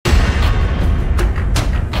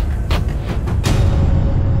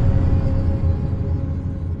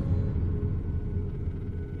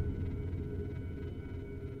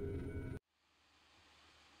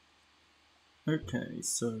Okay,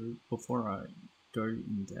 so before I go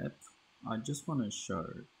in depth, I just want to show.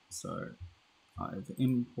 So I've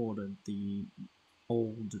imported the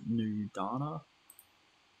old new data.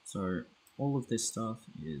 So all of this stuff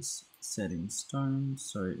is set in stone,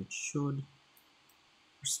 so it should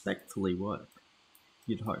respectfully work.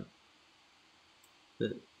 You'd hope.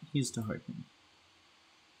 But here's to hoping.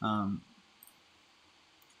 Um,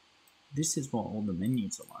 this is what all the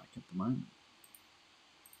menus are like at the moment.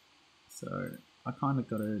 So I kind of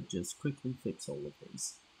got to just quickly fix all of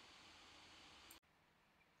these.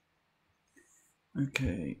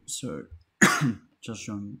 Okay, so just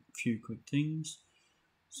showing a few quick things.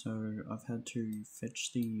 So I've had to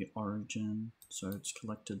fetch the origin, so it's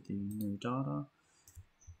collected the new data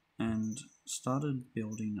and started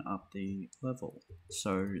building up the level.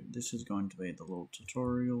 So this is going to be the little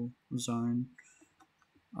tutorial zone.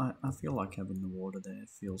 I feel like having the water there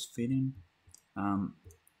feels fitting.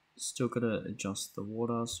 Still gotta adjust the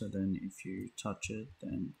water, so then if you touch it,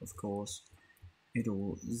 then of course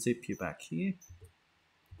it'll zip you back here.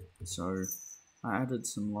 So I added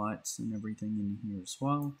some lights and everything in here as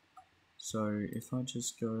well. So if I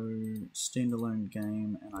just go standalone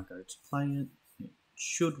game and I go to play it, it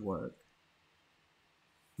should work,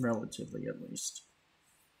 relatively at least.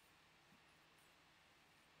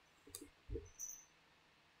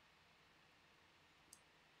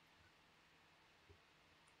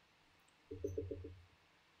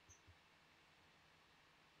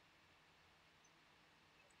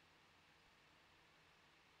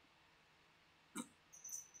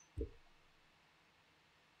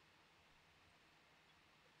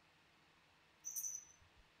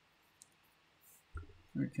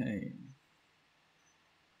 Okay,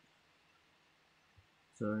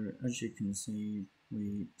 so as you can see,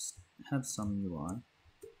 we have some UI.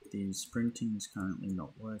 The sprinting is currently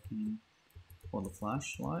not working, or the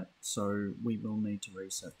flashlight, so we will need to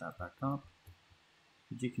reset that back up.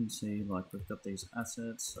 But you can see, like, we've got these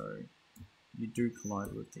assets, so you do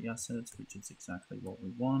collide with the assets, which is exactly what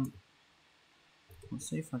we want. Let's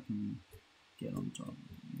see if I can get on top.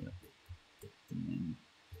 Yep. And then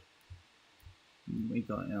we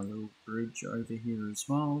got our little bridge over here as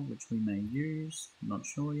well, which we may use, not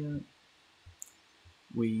sure yet.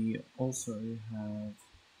 We also have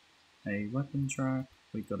a weapon track,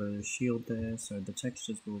 we got a shield there, so the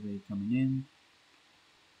textures will be coming in.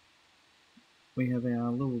 We have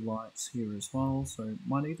our little lights here as well, so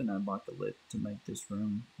might even add like a lit to make this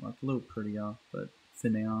room like a little prettier, but for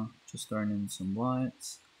now, just throwing in some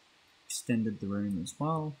lights. Extended the room as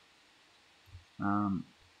well.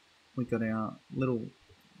 We got our little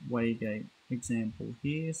waygate example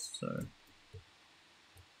here, so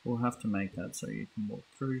we'll have to make that so you can walk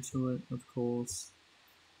through to it, of course,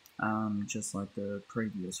 just like the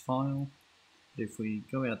previous file. But if we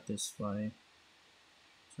go out this way,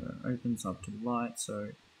 so it opens up to the light, so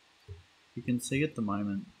you can see at the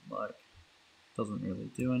moment, like, doesn't really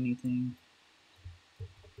do anything.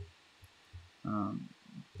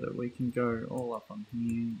 But we can go all up on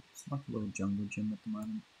here. It's like a little jungle gym at the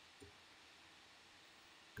moment.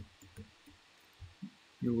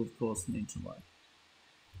 You'll of course need to like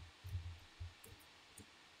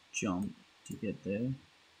jump to get there.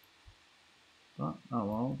 But oh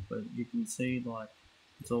well, but you can see like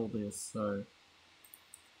it's all this, so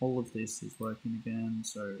all of this is working again,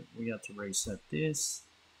 so we had to reset this.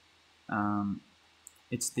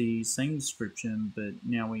 It's the same description, but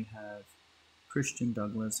now we have Christian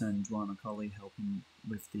Douglas and Joanna Colley helping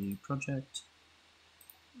with the project.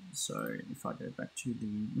 So if I go back to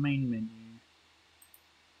the main menu,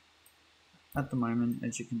 at the moment,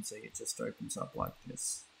 as you can see, it just opens up like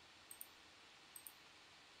this.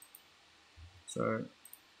 So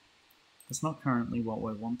it's not currently what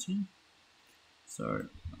we're wanting, so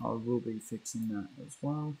I will be fixing that as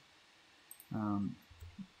well.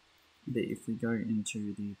 But if we go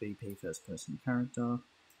into the BP first person character,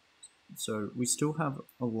 so we still have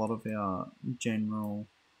a lot of our general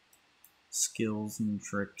skills and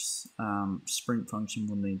tricks. Sprint function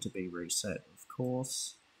will need to be reset, of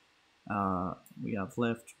course. We have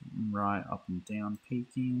left, right, up and down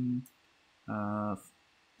peeking.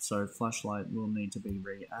 So flashlight will need to be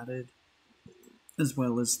re-added, as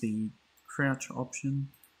well as the crouch option.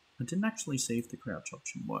 I didn't actually see if the crouch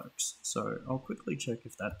option works, so I'll quickly check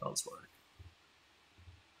if that does work.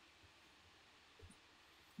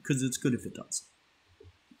 Because it's good if it does.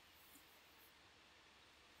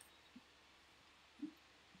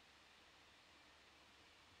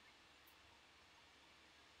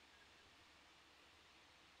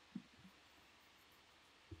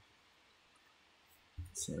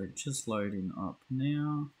 So just loading up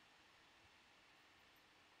now.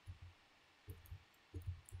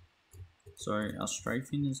 So our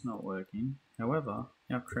strafing is not working, however,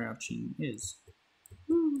 our crouching is.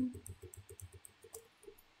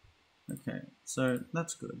 Okay, so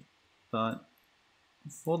that's good, but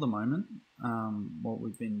for the moment, what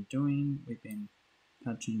we've been doing, we've been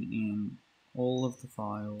patching in all of the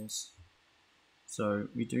files. So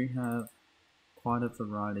we do have quite a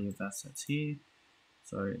variety of assets here.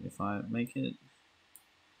 So if I make it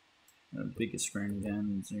a bigger screen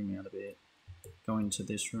again, zoom out a bit, go into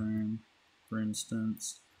this room, for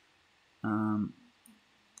instance,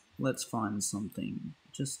 let's find something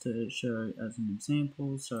just to show as an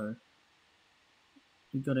example. So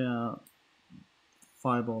we've got our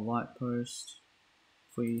fireball light post.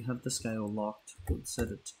 If we have the scale locked, we'll set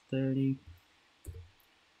it to 30,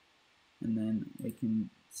 and then we can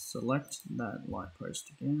select that light post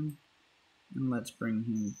again, and let's bring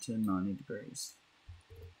him to 90 degrees.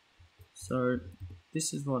 So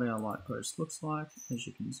this is what our light post looks like. As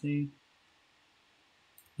you can see,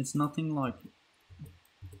 it's nothing like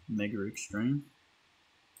mega extreme,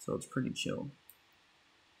 so it's pretty chill.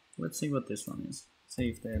 Let's see what this one is, see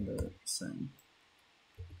if they're the same.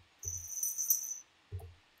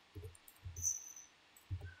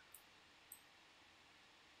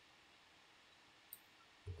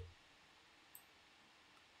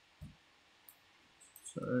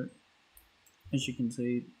 So as you can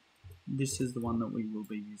see, this is the one that we will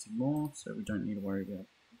be using more, so we don't need to worry about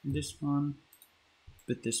this one,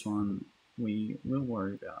 but this one we will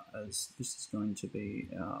worry about, as this is going to be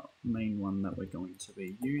our main one that we're going to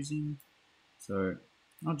be using. So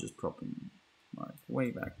I'll just prop him like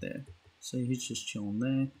way back there, so he's just chilling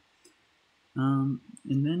there. And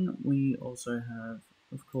then we also have,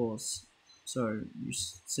 of course, so you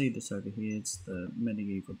see this over here, it's the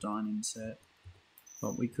medieval dining set,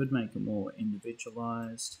 but we could make it more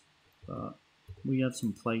individualized. But we have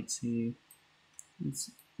some plates here. Let's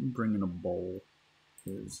bring in a bowl,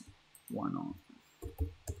 because why not?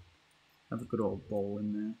 Have a good old bowl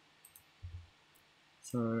in there.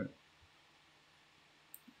 So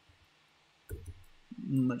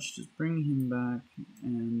let's just bring him back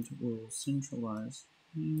and we'll centralize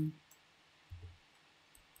him.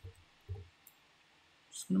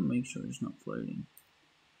 Just gonna make sure he's not floating.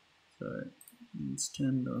 So let's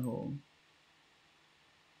turn the whole.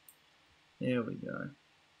 There we go.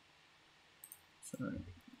 So,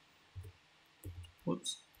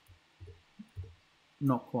 whoops,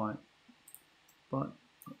 not quite, but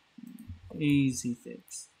easy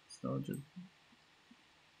fix. So I'll just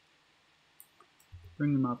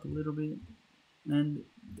bring them up a little bit, and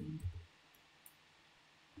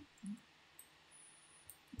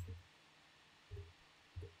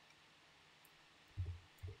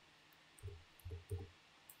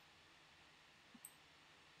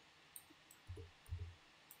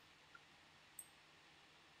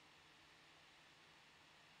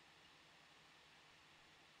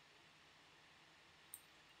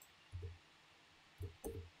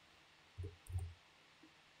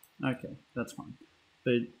okay, that's fine.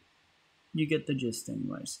 But you get the gist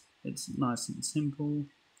anyways. It's nice and simple.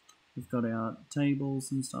 We've got our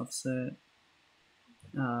tables and stuff set.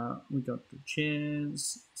 We got the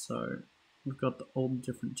chairs, so we've got all the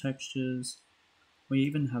different textures. We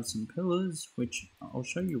even have some pillars, which I'll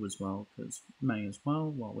show you as well, because may as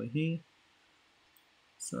well while we're here.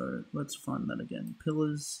 So let's find that again,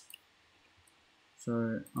 pillars.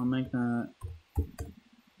 So I'll make that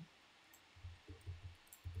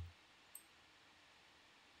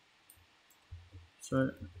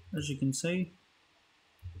so as you can see,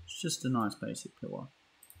 it's just a nice basic pillar,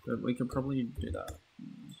 but we could probably do that.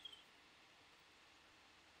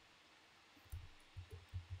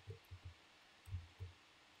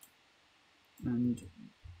 And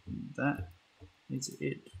that is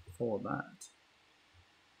it for that.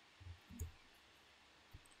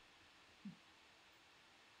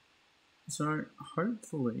 So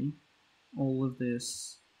hopefully all of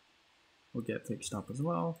this will get fixed up as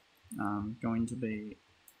well. I'm going to be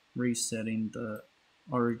resetting the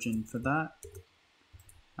origin for that,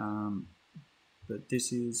 but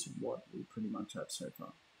this is what we pretty much have so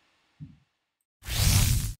far.